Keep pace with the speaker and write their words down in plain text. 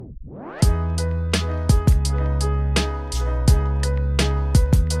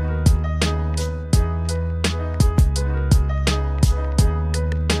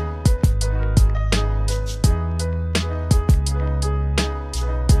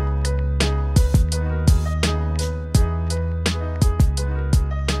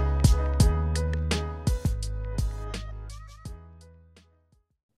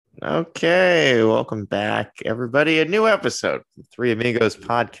Okay, welcome back, everybody. A new episode of the Three Amigos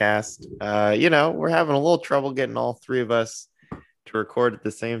podcast. We're having a little trouble getting all three of us to record at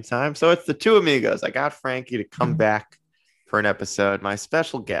the same time. So it's the two amigos. I got Frankie to come back for an episode. My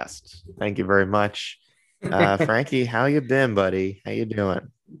special guest. Thank you very much. Frankie, how you been, buddy? How you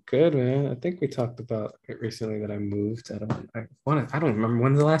doing? Good, man. I think we talked about it recently that I moved. I don't remember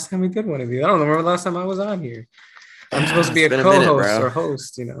when's the last time we did one of these. I don't remember the last time I was on here. I'm supposed to be It's a been a minute, co-host bro. or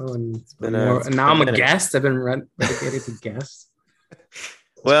host, and It's and been now a I'm a minute. guest. I've been relegated to guest.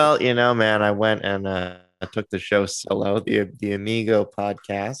 Well, man, I went and I took the show solo, the Amigo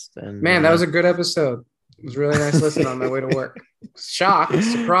podcast, and Man, that was a good episode. It was really nice listening on my way to work. Shocked,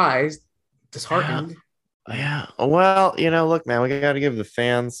 surprised, disheartened. yeah. Well, look, man, we got to give the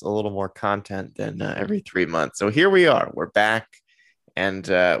fans a little more content than every 3 months. So here we are. We're back, and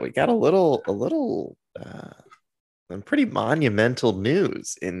we got a little pretty monumental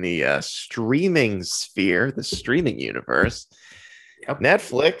news in the streaming sphere, the streaming universe. Yep.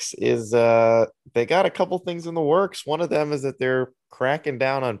 Netflix is they got a couple things in the works. One of them is that they're cracking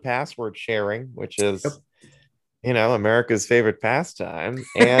down on password sharing, which is America's favorite pastime.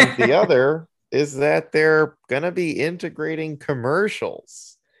 And the other is that they're going to be integrating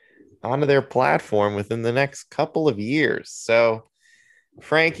commercials onto their platform within the next couple of years. So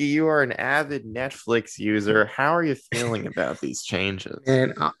Frankie, you are an avid Netflix user. How are you feeling about these changes?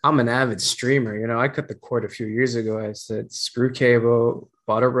 And I'm an avid streamer. I cut the cord a few years ago. I said, screw cable,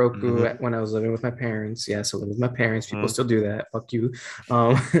 bought a Roku when I was living with my parents. Yes, I live with my parents. People still do that. Fuck you.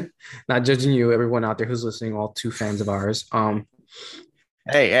 Not judging you, everyone out there who's listening, all two fans of ours.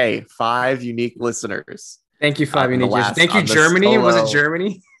 Hey, 5 unique listeners. Thank you, 5 unique listeners. Thank you, Germany. Was it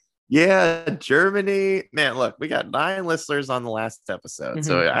Germany? Yeah, Germany. Man, look, we got 9 listeners on the last episode. Mm-hmm.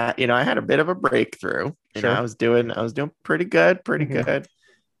 So I had a bit of a breakthrough. I was doing pretty good.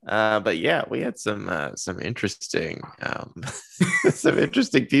 But yeah, we had some interesting some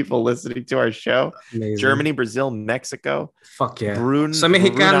interesting people listening to our show. Amazing. Germany, Brazil, Mexico. Fuck yeah. Brunei,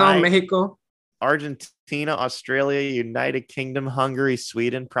 Mexico. Argentina, Australia, United Kingdom, Hungary,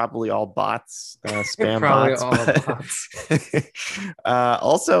 Sweden, probably all bots, spam probably bots.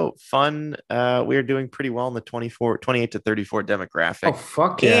 Also fun. We're doing pretty well in the 28 to 34 demographic. Oh,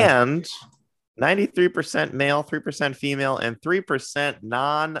 fuck yeah. And 93% male, 3% female, and 3%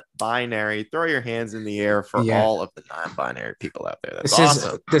 non-binary. Throw your hands in the air for all of the non-binary people out there. That's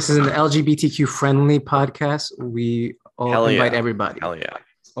awesome. This is an LGBTQ friendly podcast. We all invite everybody. Hell yeah.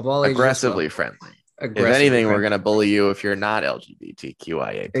 Of all ages, aggressively friendly. If anything, we're gonna bully you if you're not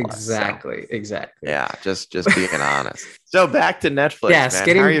LGBTQIA+. Exactly. Yeah, just being honest. So back to Netflix. Yes,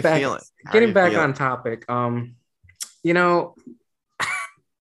 man. How are you feeling? Getting back on topic. I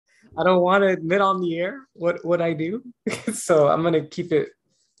don't want to admit on the air what I do, so I'm gonna keep it,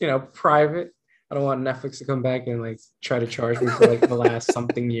 private. I don't want Netflix to come back and try to charge me for the last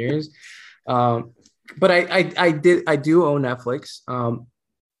something years. But I do own Netflix.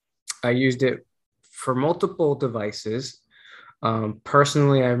 I used it for multiple devices.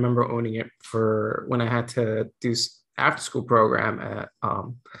 Personally, I remember owning it for when I had to do after school program at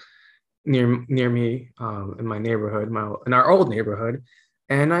near me in my neighborhood, in our old neighborhood.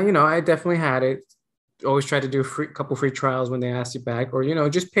 And I definitely had it. Always tried to do a couple free trials when they asked you back, or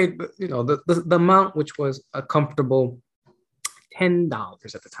just paid the amount, which was a comfortable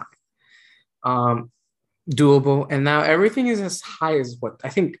 $10 at the time. Doable. And now everything is as high as what I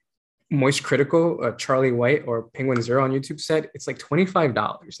think Moist Critical, Charlie White or Penguin Zero on YouTube said. It's like $25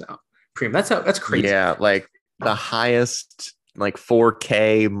 now. Premium. That's crazy. Yeah, the highest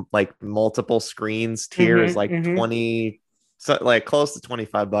 4K multiple screens tier is 20, so close to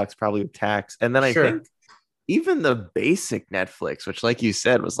 $25 probably with tax. And then I think even the basic Netflix, which like you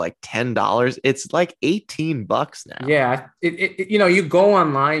said was $10, it's $18 now. Yeah, you go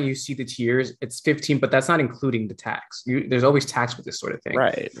online, you see the tiers, it's 15, but that's not including the tax. There's always tax with this sort of thing.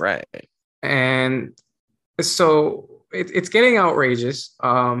 Right. And so it's getting outrageous.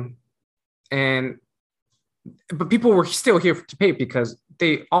 But people were still here to pay because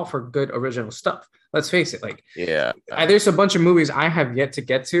they offer good original stuff. Let's face it. There's a bunch of movies I have yet to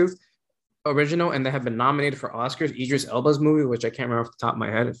get to original and they have been nominated for Oscars. Idris Elba's movie, which I can't remember off the top of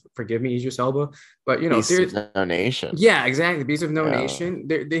my head. Forgive me, Idris Elba. But Beasts of No Nation. Yeah, exactly. Beasts of No Nation.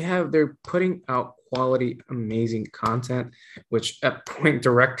 They're putting out quality, amazing content, which at point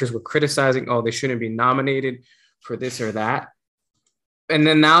directors were criticizing, they shouldn't be nominated for this or that. And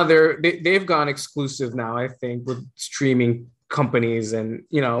then now they've gone exclusive now, I think, with streaming companies and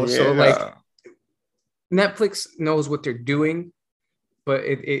Netflix knows what they're doing, but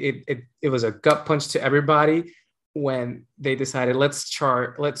it was a gut punch to everybody. when they decided let's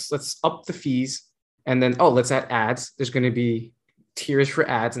up the fees, and then let's add ads. There's going to be tiers for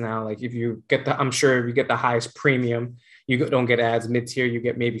ads now. Like if you get I'm sure if you get the highest premium, you don't get ads. Mid tier, you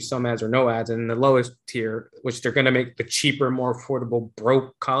get maybe some ads or no ads, and the lowest tier, which they're going to make the cheaper, more affordable,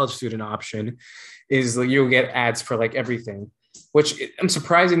 broke college student option, is you'll get ads for like everything. Which I'm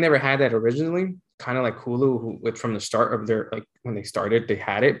surprised they never had that originally. Kind of like Hulu, who from the start of their like when they started, they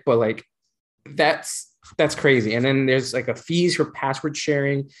had it, but like that's crazy. And then there's like a fees for password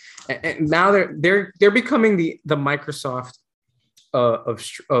sharing, and now they're becoming the Microsoft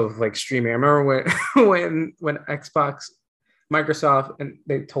of like streaming. I remember when when Microsoft and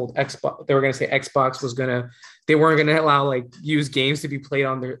they told Xbox they were going to say Xbox they weren't going to allow like used games to be played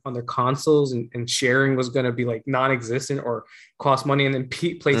on their consoles, and sharing was going to be like non-existent or cost money. And then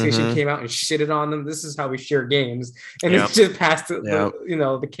PlayStation came out and shitted on them. This is how we share games, and it just passed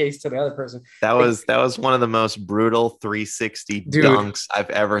the case to the other person. That was one of the most brutal 360 dunks I've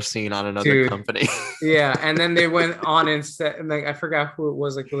ever seen on another company. Yeah, and then they went on and said, and like I forgot who it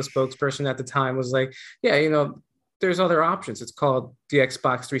was, like the spokesperson at the time was like, yeah, there's other options. It's called the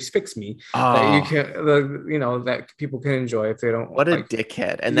Xbox 360 that you can, that people can enjoy if they don't. What a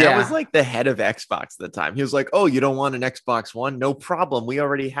dickhead! And that was like the head of Xbox at the time. He was like, "Oh, you don't want an Xbox One? No problem. We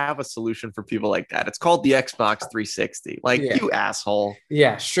already have a solution for people like that. It's called the Xbox 360." Like you asshole.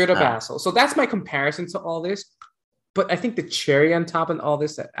 Yeah, straight up asshole. So that's my comparison to all this. But I think the cherry on top of all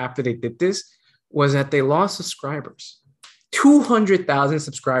this, that after they did this, was that they lost subscribers, 200,000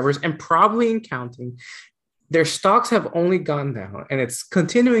 subscribers, and probably in counting. Their stocks have only gone down, and it's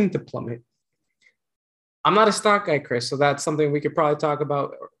continuing to plummet. I'm not a stock guy, Chris, so that's something we could probably talk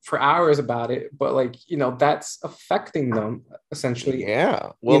about for hours about it. But like, that's affecting them essentially. Yeah.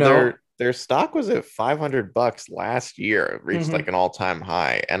 Well, their stock was at $500 last year. It reached like an all-time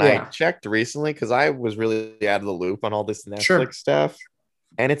high. And I checked recently because I was really out of the loop on all this Netflix stuff.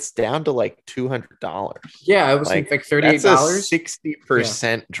 And it's down to like $200. Yeah, it was like $38. That's a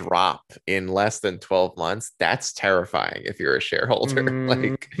 60% drop in less than 12 months. That's terrifying if you're a shareholder.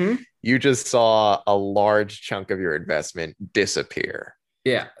 Like you just saw a large chunk of your investment disappear.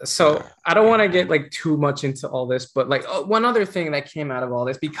 Yeah. So I don't want to get like too much into all this, but like one other thing that came out of all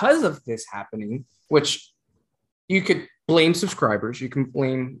this because of this happening, which you could blame subscribers, you can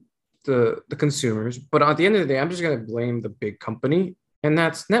blame the consumers, but at the end of the day, I'm just going to blame the big company. And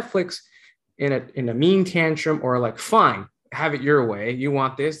that's Netflix in a mean tantrum, or like, fine, have it your way. You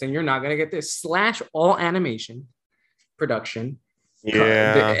want this, then you're not going to get this. Slash all animation production.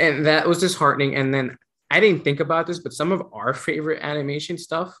 Yeah. And that was disheartening. And then I didn't think about this, but some of our favorite animation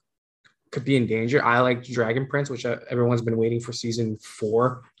stuff could be in danger. I like Dragon Prince, which everyone's been waiting for season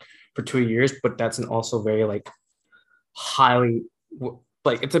 4 for 2 years, but that's also very like highly,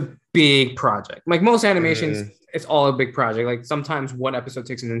 like it's a big project. Like most animations, it's all a big project. Like sometimes one episode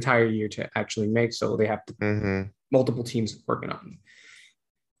takes an entire year to actually make, so they have to multiple teams working on it.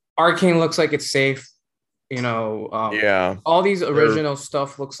 Arcane looks like it's safe. All these original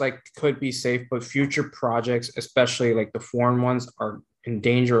stuff looks like could be safe, but future projects, especially like the foreign ones, are in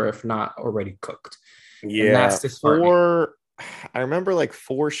danger if not already cooked. Yeah, and that's I remember like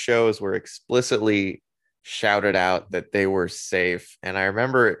 4 shows were explicitly shouted out that they were safe, and I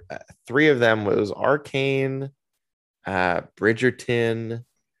remember 3 of them was Arcane, Bridgerton.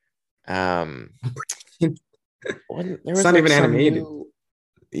 It's not even animated.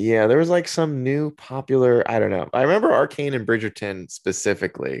 There was like some new popular, I don't know. I remember Arcane and Bridgerton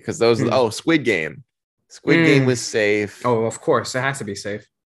specifically because those, Squid Game. Squid Game was safe. Oh, of course. It has to be safe.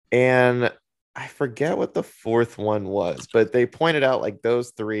 And I forget what the 4th one was, but they pointed out like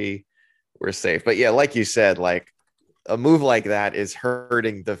those 3 were safe. But yeah, like you said, like a move like that is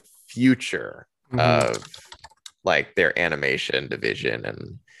hurting the future of like their animation division.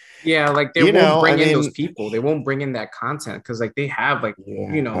 And like they won't bring in those people. They won't bring in that content because like they have like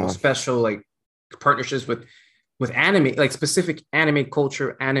special like partnerships with anime, like specific anime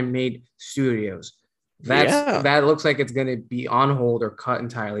culture, animate studios. That looks like it's gonna be on hold or cut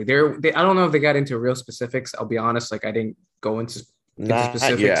entirely. I don't know if they got into real specifics. I'll be honest, like I didn't go into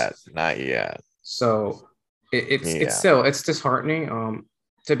specifics. Not yet. So it's still disheartening.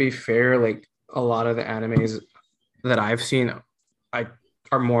 To be fair, like a lot of the animes that I've seen,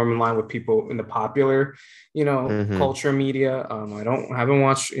 are more in line with people in the popular, culture media. I haven't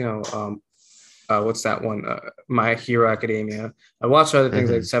watched, what's that one? My Hero Academia. I watched other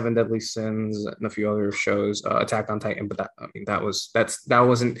things like Seven Deadly Sins and a few other shows, Attack on Titan, but that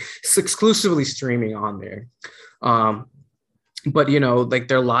wasn't exclusively streaming on there. But like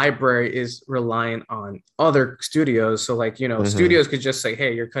their library is reliant on other studios. So like, studios could just say,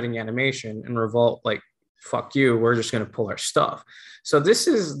 hey, you're cutting animation, and Revolt like fuck you, we're just going to pull our stuff. So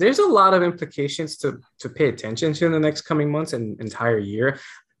there's a lot of implications to pay attention to in the next coming months and entire year.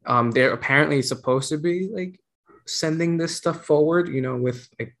 They're apparently supposed to be like sending this stuff forward, with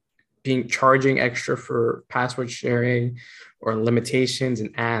like charging extra for password sharing or limitations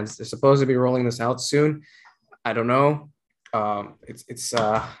and ads. They're supposed to be rolling this out soon. I don't know.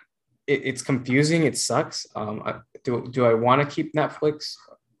 It's confusing. It sucks. Do I want to keep Netflix?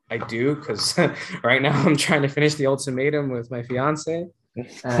 I do, because right now I'm trying to finish The Ultimatum with my fiance,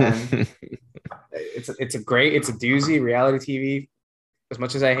 and it's a doozy reality TV. As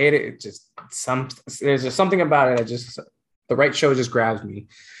much as I hate it, there's just something about it. The right show just grabs me.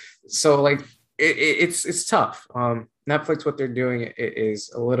 So like it's tough. Netflix, what they're doing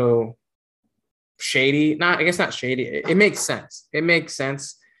is a little shady. I guess not shady. It makes sense.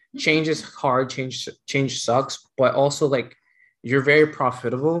 Change is hard. Change sucks, but also like you're very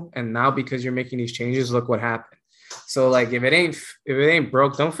profitable, and now because you're making these changes, look what happened. So like if it ain't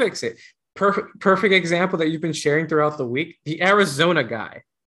broke, don't fix it. Perfect example that you've been sharing throughout the week. The Arizona guy,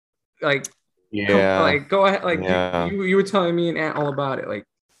 like go ahead. Like you were telling me and Ant all about it. Like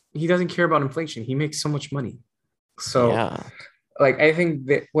he doesn't care about inflation. He makes so much money. So like I think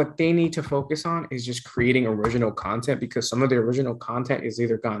that what they need to focus on is just creating original content, because some of the original content is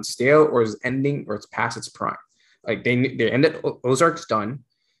either gone stale or is ending or it's past its prime. Like they ended Ozark's done.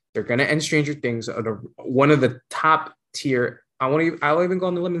 They're gonna end Stranger Things, one of the top tier. I'll even go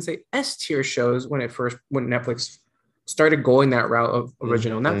on the limb and say S tier shows when Netflix started going that route of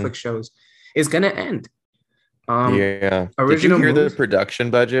original Netflix shows is gonna end. Original. Did you hear the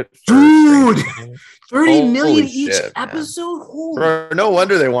production budget? Dude, 30 million each episode. Bro, no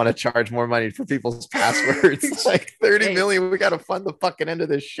wonder they want to charge more money for people's passwords. Like 30 million, we got to fund the fucking end of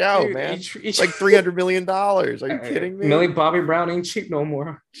this show, dude, man. It's like $300 million. Are you kidding me? Millie Bobby Brown ain't cheap no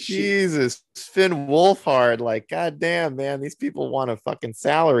more. Jesus, Finn Wolfhard, like goddamn, man, these people want a fucking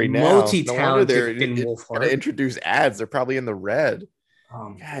salary now. Multi-talented Finn Wolfhard. Gotta introduce ads. They're probably in the red.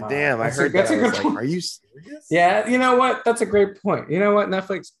 God damn, I heard that. I was like, are you serious? Yeah, you know what? That's a great point. You know what?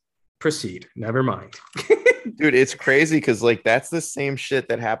 Netflix, proceed. Never mind. Dude, it's crazy because like that's the same shit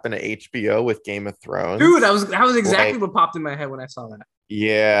that happened to HBO with Game of Thrones. Dude, that was exactly what popped in my head when I saw that.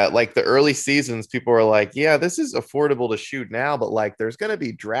 Yeah, like the early seasons, people were like, yeah, this is affordable to shoot now, but like there's gonna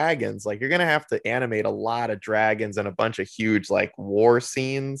be dragons. Like you're gonna have to animate a lot of dragons and a bunch of huge like war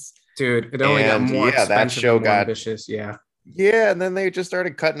scenes. Dude, it only got more expensive, that show got ambitious. Yeah, and then they just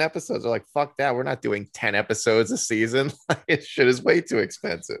started cutting episodes. They're like, fuck that. We're not doing 10 episodes a season. Like, shit is way too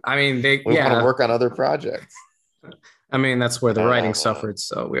expensive. I mean, we want to work on other projects. I mean, that's where the writing suffered,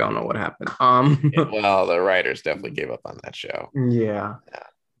 so we all know what happened. Well, the writers definitely gave up on that show. Yeah.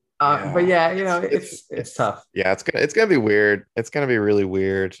 But yeah, it's tough. Yeah, it's gonna be weird. It's gonna be really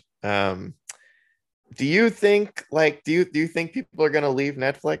weird. Do you think do you think people are gonna leave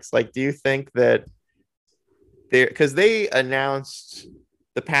Netflix? Like, do you think that because they announced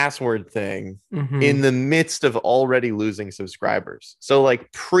the password thing in the midst of already losing subscribers. So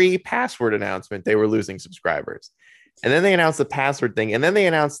like pre-password announcement, they were losing subscribers. And then they announced the password thing. And then they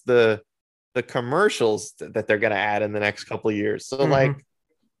announced the commercials that they're going to add in the next couple of years. So like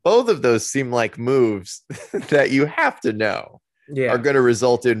both of those seem like moves that you have to know are going to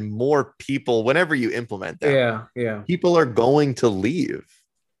result in more people whenever you implement them. Yeah. People are going to leave.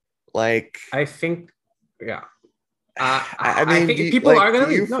 Like, I think, I mean, people are going to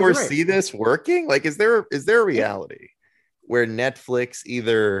leave. Do you foresee this working? Like, is there a reality where Netflix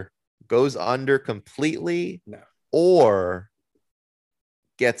either goes under completely or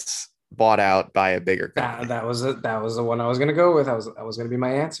gets bought out by a bigger company? That was the one I was going to go with. That was going to be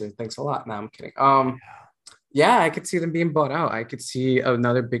my answer. Thanks a lot. No, I'm kidding. Yeah, I could see them being bought out. I could see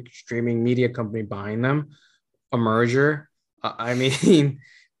another big streaming media company buying them, a merger. I mean.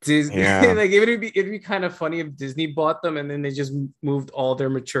 Disney, like it'd be kind of funny if Disney bought them and then they just moved all their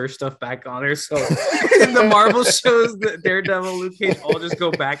mature stuff back on there. So the Marvel shows, the Daredevil, Luke Cage, all just go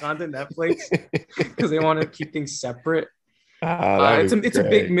back onto Netflix because they want to keep things separate. It's a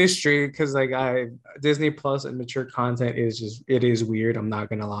big mystery because like Disney Plus and mature content it is weird. I'm not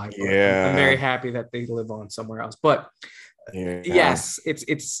gonna lie. I'm very happy that they live on somewhere else. But yes, if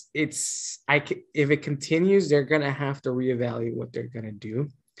it continues, they're gonna have to reevaluate what they're gonna do.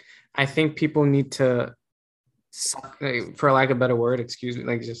 I think people need to, for lack of a better word, excuse me,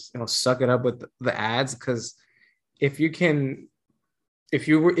 like just suck it up with the ads, because if you had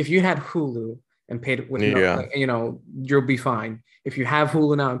Hulu and paid with you'll be fine. If you have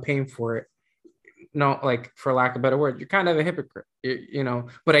Hulu now and paying for it, no, like for lack of a better word, you're kind of a hypocrite.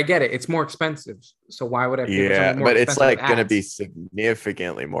 but I get it. It's more expensive. So why would I pay for Yeah, something more but it's expensive with like going to be ads?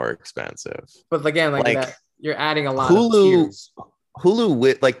 significantly more expensive. But again, like Like that, you're adding a lot of Hulu, tiers. Hulu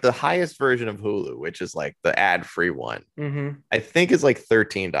with like the highest version of Hulu, which is like the ad-free one, Mm-hmm. I think is like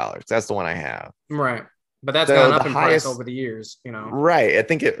 $13. That's the one I have. Right. But that's gone So the up in price highest, over the years. right? I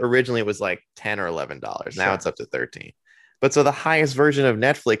think it originally was like $10 or $11. Now Sure. it's up to 13. But so the highest version of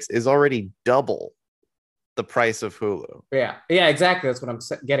Netflix is already double the price of Hulu. Yeah. Yeah, exactly. That's what I'm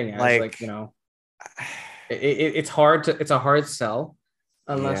getting at. Is like, Like, it's a hard sell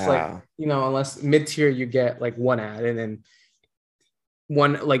unless like, yeah, unless mid-tier you get like one ad and then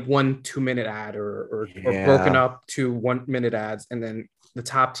one 2 minute ad or broken yeah. up to 1 minute ads, and then the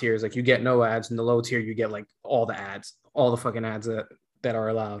top tier is like you get no ads, and the low tier you get like all the ads, all the fucking ads that are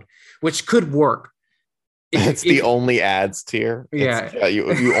allowed, which could work It's the if only ads tier. It's yeah.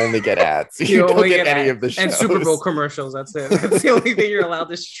 you only get ads. You You don't only get get any ads of the and Super Bowl shows. commercials. That's it. That's the only thing you're allowed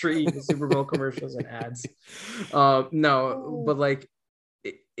to stream: the Super Bowl commercials and ads. No, but like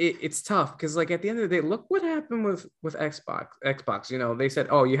it's tough because like at the end of the day, look what happened with Xbox. They said,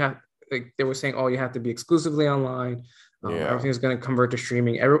 oh, you have like they were saying, oh, you have to be exclusively online. Yeah. Everything's going to convert to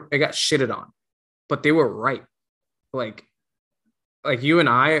streaming. It got shitted on, but they were right. Like you and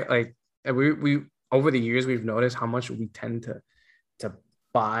I, like we over the years we've noticed how much we tend to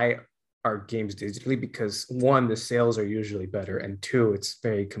buy our games digitally because one, the sales are usually better, and two, it's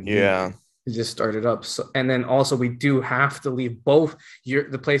very Yeah. convenient. You just start it up. So, and then also we do have to leave both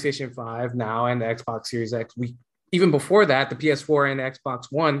the PlayStation 5 now and the Xbox Series X. We even before that, the PS4 and the Xbox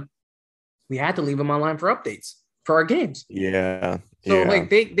One, we had to leave them online for updates for our games. Yeah. So Yeah. like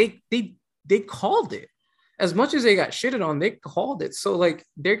they called it. As much as they got shitted on, they called it. So like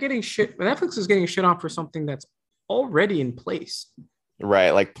they're getting shit. Netflix is getting shit on for something that's already in place.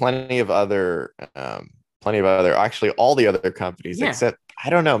 Right. Like actually all the other companies Yeah. except I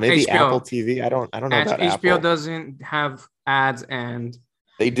don't know, maybe Apple HBO. TV. I don't know about HBO Apple. doesn't have ads and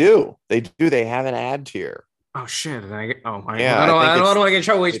They do. They do. They have an ad tier. oh shit. Yeah, I I don't think want to get in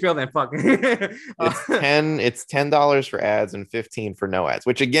trouble with HBO then. Fuck. it's $10 for ads and 15 for no ads,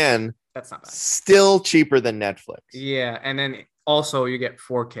 which again, That's not bad. still cheaper than Netflix. Yeah, and then also you get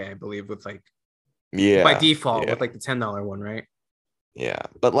 4K, I believe, with like by Yeah. default Yeah. with like the $10 one, right? Yeah.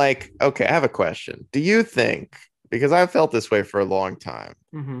 But like, okay, I have a question. Do you think, because I've felt this way for a long time,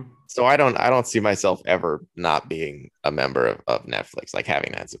 Mm-hmm. so I don't see myself ever not being a member of Netflix, like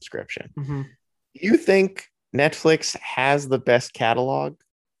having that subscription. Mm-hmm. Do you think Netflix has the best catalog?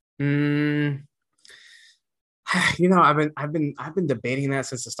 Mm, I've been debating that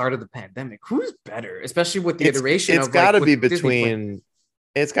since the start of the pandemic. Who's better, especially with the It's iteration it's of got like to with be Disney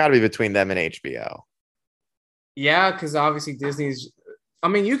Plus. between them and HBO. Yeah, because obviously Disney's. I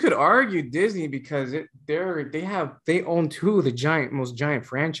mean, you could argue Disney because they own two of the most giant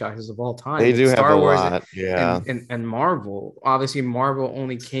franchises of all time They with do have a Star Wars lot. Yeah. and Marvel. Obviously, Marvel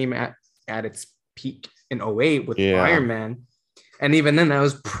only came at its peak in '08 with Yeah. Iron Man, and even then that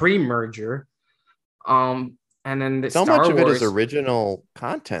was pre-merger. And then the So much Star of it is Wars. original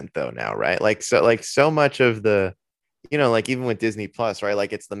content though now, right? Like so much of the, like even with Disney Plus, right?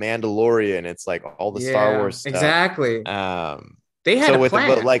 Like it's the Mandalorian, it's like all the Star Yeah, Wars stuff. exactly. Um They had so a but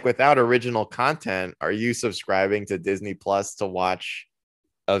plan. like without original content, are you subscribing to Disney Plus to watch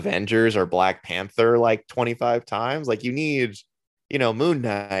Avengers or Black Panther like 25 times? Like you need, Moon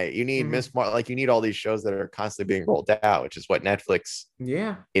Knight, you need Mhm. like you need all these shows that are constantly being rolled out, which is what Netflix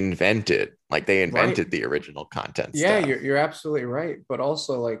Yeah, invented. Like they right. invented the original content Yeah, stuff. you're absolutely right. But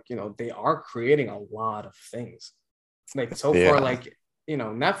also, like, they are creating a lot of things. Like so far, Yeah. like,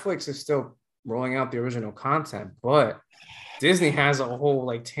 Netflix is still rolling out the original content, but Disney has a whole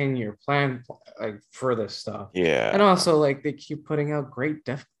like 10-year plan like for this stuff. And Yeah. also like they keep putting out great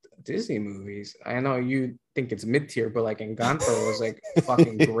Disney movies. I know you think it's mid-tier, but like Encanto was like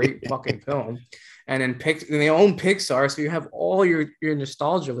fucking great fucking film. And then and they own Pixar, so you have all your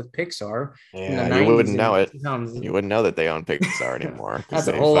nostalgia with Pixar from the Yeah, you 90s wouldn't and know it. 2000s. You wouldn't know that they own Pixar anymore because That's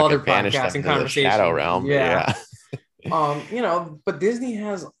a they whole other fucking banished them podcasting to the shadow conversation. realm. Yeah. Yeah. But Disney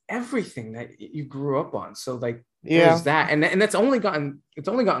has everything that you grew up on. So like Yeah. there's that. And it's only gotten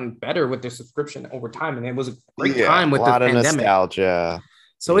better with their subscription over time. And it was a great Yeah. time A with the lot of pandemic. nostalgia.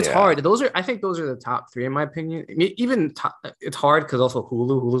 So it's Yeah. hard. I think those are the top three in my opinion. I mean, even it's hard because also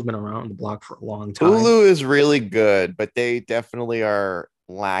Hulu's been around the block for a long time. Hulu is really good, but they definitely are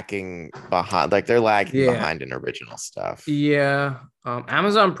lacking behind. Like they're lagging Yeah. behind in original stuff. Yeah.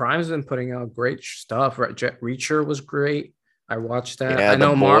 Amazon Prime's been putting out great stuff. Right. Jet Reacher was great. I watched that. Yeah. I The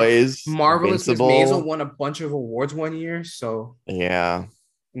know Boys, Marvelous Miss Maisel Invincible. won a bunch of awards one year, so Yeah.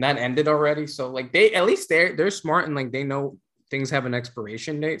 and that ended already. So like they at least they're smart and like they know things have an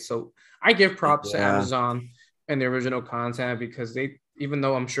expiration date. So I give props to Yeah. Amazon and the original content, because they, even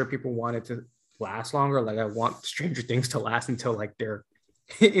though I'm sure people want it to last longer, like I want Stranger Things to last until like they're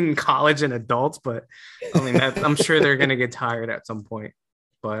in college and adults, but I mean that I'm sure they're gonna get tired at some point.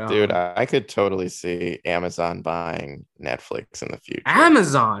 But Dude, I could totally see Amazon buying Netflix in the future.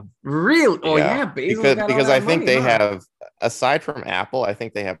 Amazon, really? Oh Yeah, yeah, Bezos got all because that I think money, they huh? have, aside from Apple, I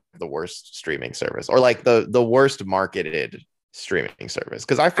think they have the worst streaming service, or like the worst marketed streaming service.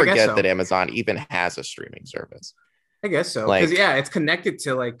 Because I I guess forget that so. Amazon even has a streaming service. I guess so. Because Like, yeah, it's connected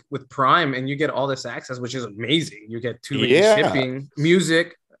to like with Prime, and you get all this access, which is amazing. You get 2 weeks yeah, shipping,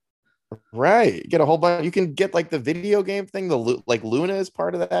 music. right. You get a whole bunch. You can get like the video game thing. Like Luna is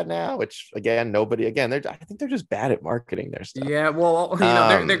part of that now, which again, nobody. Again, I think they're just bad at marketing their stuff. Yeah, well,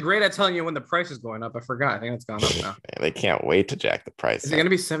 they're Um, great at telling you when the price is going up. I forgot. I think it's gone up now. they can't wait to jack the Is price it going up. to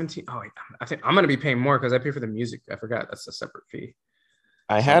be 17? Oh, wait, I think I'm going to be paying more because I pay for the music. I forgot that's a separate fee.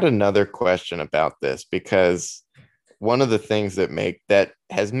 I had So, another question about this because one of the things that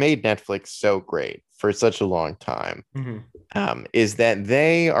has made Netflix so great for such a long time mhm. is that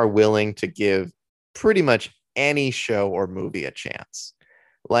they are willing to give pretty much any show or movie a chance.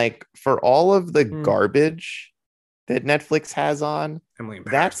 Like for all of the Mm. garbage that Netflix has on, Emily in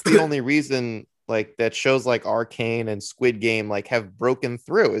that's Paris. the only reason like that shows like Arcane and Squid Game like have broken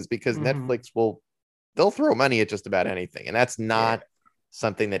through, is because Mhm. they'll throw money at just about anything. And that's Yeah, not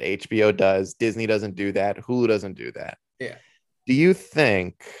something that HBO does. Disney doesn't do that. Hulu doesn't do that. yeah. Do you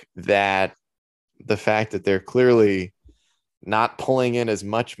think that the fact that they're clearly not pulling in as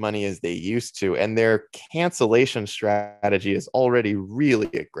much money as they used to, and their cancellation strategy is already really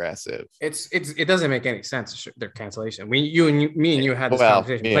aggressive? It doesn't make any sense. Their cancellation. Me and you had this Well,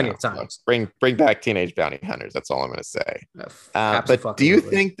 conversation plenty yeah, of look, times. bring back Teenage Bounty Hunters. That's all I'm going to say. But Absolutely. do you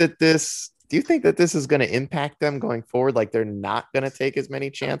think that this is going to impact them going forward? Like they're not going to take as many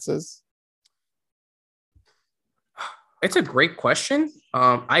chances? It's a great question.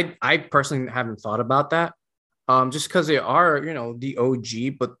 I personally haven't thought about that. Just because they are, the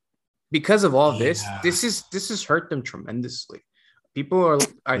OG, but because of all this, Yeah. this has hurt them tremendously. People are,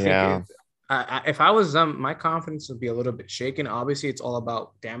 I think, Yeah. if I was them, my confidence would be a little bit shaken. Obviously, it's all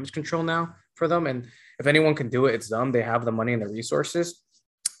about damage control now for them, and if anyone can do it, it's them. They have the money and the resources.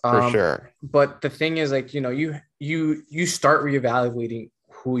 For sure. But the thing is, like, you start reevaluating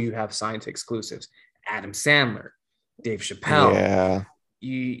who you have signed to exclusives. Adam Sandler, Dave Chappelle. Yeah.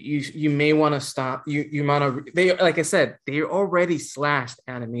 You may want to stop. You might have, they, like I said, they already slashed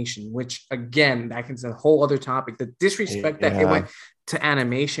animation, which again, that is a whole other topic. The disrespect that it Yeah. went to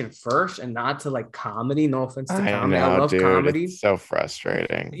animation first and not to like comedy. No offense to I comedy, I know, love dude. comedy. It's so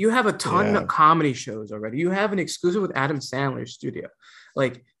frustrating. You have a ton Yeah. of comedy shows already. You have an exclusive with Adam Sandler's studio.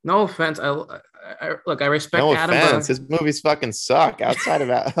 Like, no offense, look, I respect No Adam, but offense. His movies fucking suck. Outside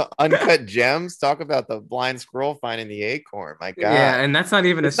of Uncut Gems, talk about the blind squirrel finding the acorn. My yeah, God. and that's not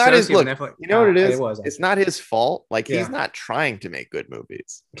even It's not his associated look. with Netflix. You know what it It is? was It's actually. not his fault. Like he's Yeah, not trying to make good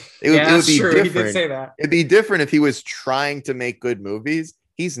movies. It yeah, would that's be true. He did different. say that. It'd be different if he was trying to make good movies.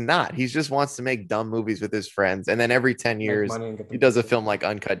 He's not. He just wants to make dumb movies with his friends. And then every 10 Make years, money and get the he does a movies. film like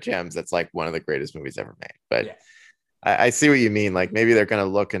Uncut Gems. That's like one of the greatest movies ever made. But Yeah, I see what you mean. Like maybe they're gonna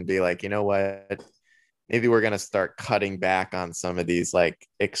look and be like, you know what? Maybe we're gonna start cutting back on some of these like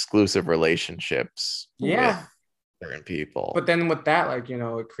exclusive relationships with yeah. certain people. But then with that, like,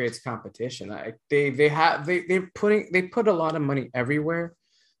 it creates competition. Like they put a lot of money everywhere,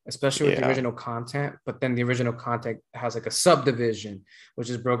 especially with the Yeah. original content. But then the original content has like a subdivision, which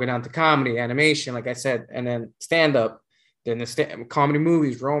is broken down to comedy, animation, like I said, and then stand up, then comedy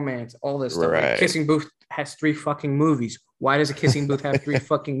movies, romance, all this stuff. Like Right. Kissing Booth has 3 fucking movies. Why does a Kissing Booth have 3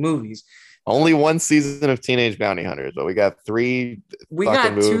 fucking movies? Only one season of Teenage Bounty Hunters, but we got 3 We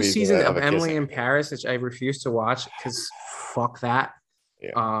fucking got two movies seasons of of a Emily kissing in scene. Paris, which I refuse to watch because fuck that.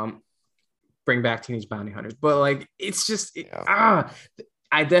 Yeah. Bring back Teenage Bounty Hunters. But like, it's just Yeah.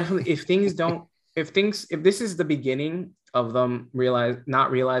 I definitely, if this is the beginning of them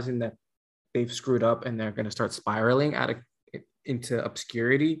not realizing that they've screwed up and they're going to start spiraling into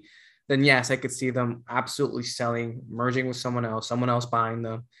obscurity, then yes, I could see them absolutely selling, merging with someone else buying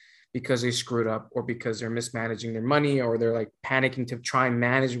them because they screwed up or because they're mismanaging their money or they're like panicking to try and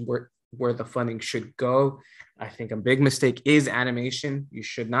manage where the funding should go. I think a big mistake is animation. You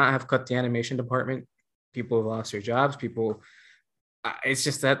should not have cut the animation department. People have lost their jobs. It's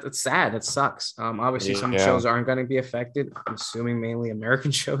just that it's sad. It sucks. Obviously, some Yeah. shows aren't going to be affected. I'm assuming mainly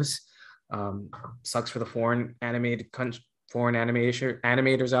American shows. Sucks for the foreign animators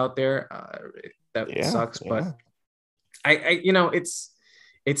out there. That Yeah. sucks. But Yeah.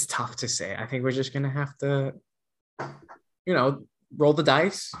 it's tough to say. I think we're just gonna have to roll the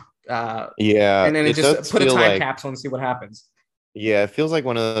dice. Yeah, And then it just does put a feel time like, capsule and see what happens. yeah, it feels like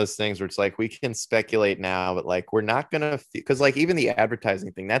one of those things where it's like we can speculate now, but like we're not gonna, because like even the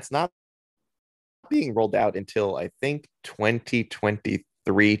advertising thing, that's not being rolled out until I think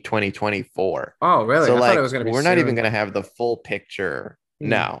 2023, 2024. Oh, really? So I thought it like was going to be we're not even soon. going to have the full picture. Hmm.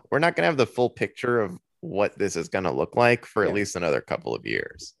 No, we're not going to have the full picture of what this is going to look like for at Yeah. least another couple of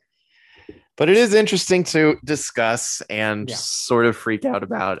years. But it is interesting to discuss and Yeah. sort of freak out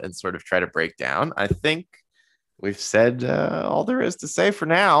about and sort of try to break down. I think we've said all there is to say for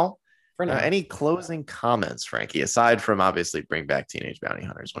now. For now. Any closing comments, Frankie, aside from obviously Bring Back Teenage Bounty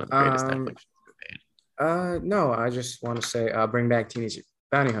Hunters, one of the greatest Um, Netflix shows ever made? no, I just want to say, Bring Back Teenage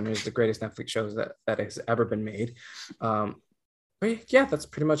Bounty Hunters is the greatest Netflix shows that has ever been made. But yeah, that's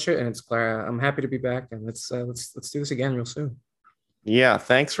pretty much it. And it's glad I'm happy to be back, and let's do this again real soon. Yeah,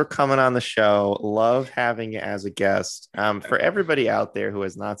 thanks for coming on the show. Love having you as a guest. For everybody out there who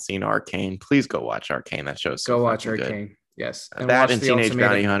has not seen Arcane, please go watch Arcane. That show is so Go watch fucking good. Arcane, yes, and That watch and The Teenage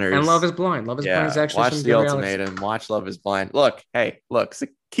Bounty Ultimatum and Love Hunters. Is Blind. Love Is Blind is Yeah, actually watch some The good reality. Ultimatum. Watch Love Is Blind. Look, hey, look,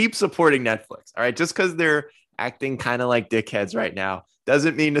 keep supporting Netflix. All right, just because they're acting kind of like dickheads right now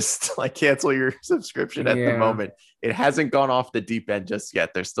doesn't mean to like cancel your subscription at the Yeah, moment. It hasn't gone off the deep end just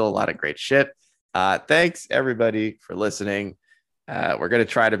yet. There's still a lot of great shit. Thanks everybody for listening. We're going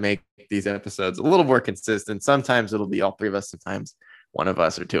to try to make these episodes a little more consistent. Sometimes it'll be all three of us. Sometimes one of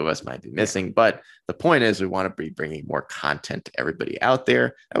us or two of us might be missing. Yeah. But the point is we want to be bringing more content to everybody out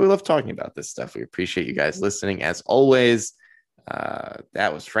there. And we love talking about this stuff. We appreciate you guys listening. As always,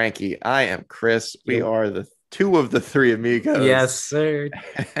 that was Frankie. I am Chris. We are the two of the three amigos. Yes, sir.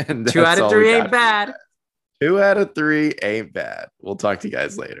 And 2 out of 3 ain't bad. 2 out of 3 ain't bad. We'll talk to you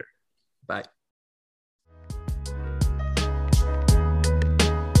guys later. Bye.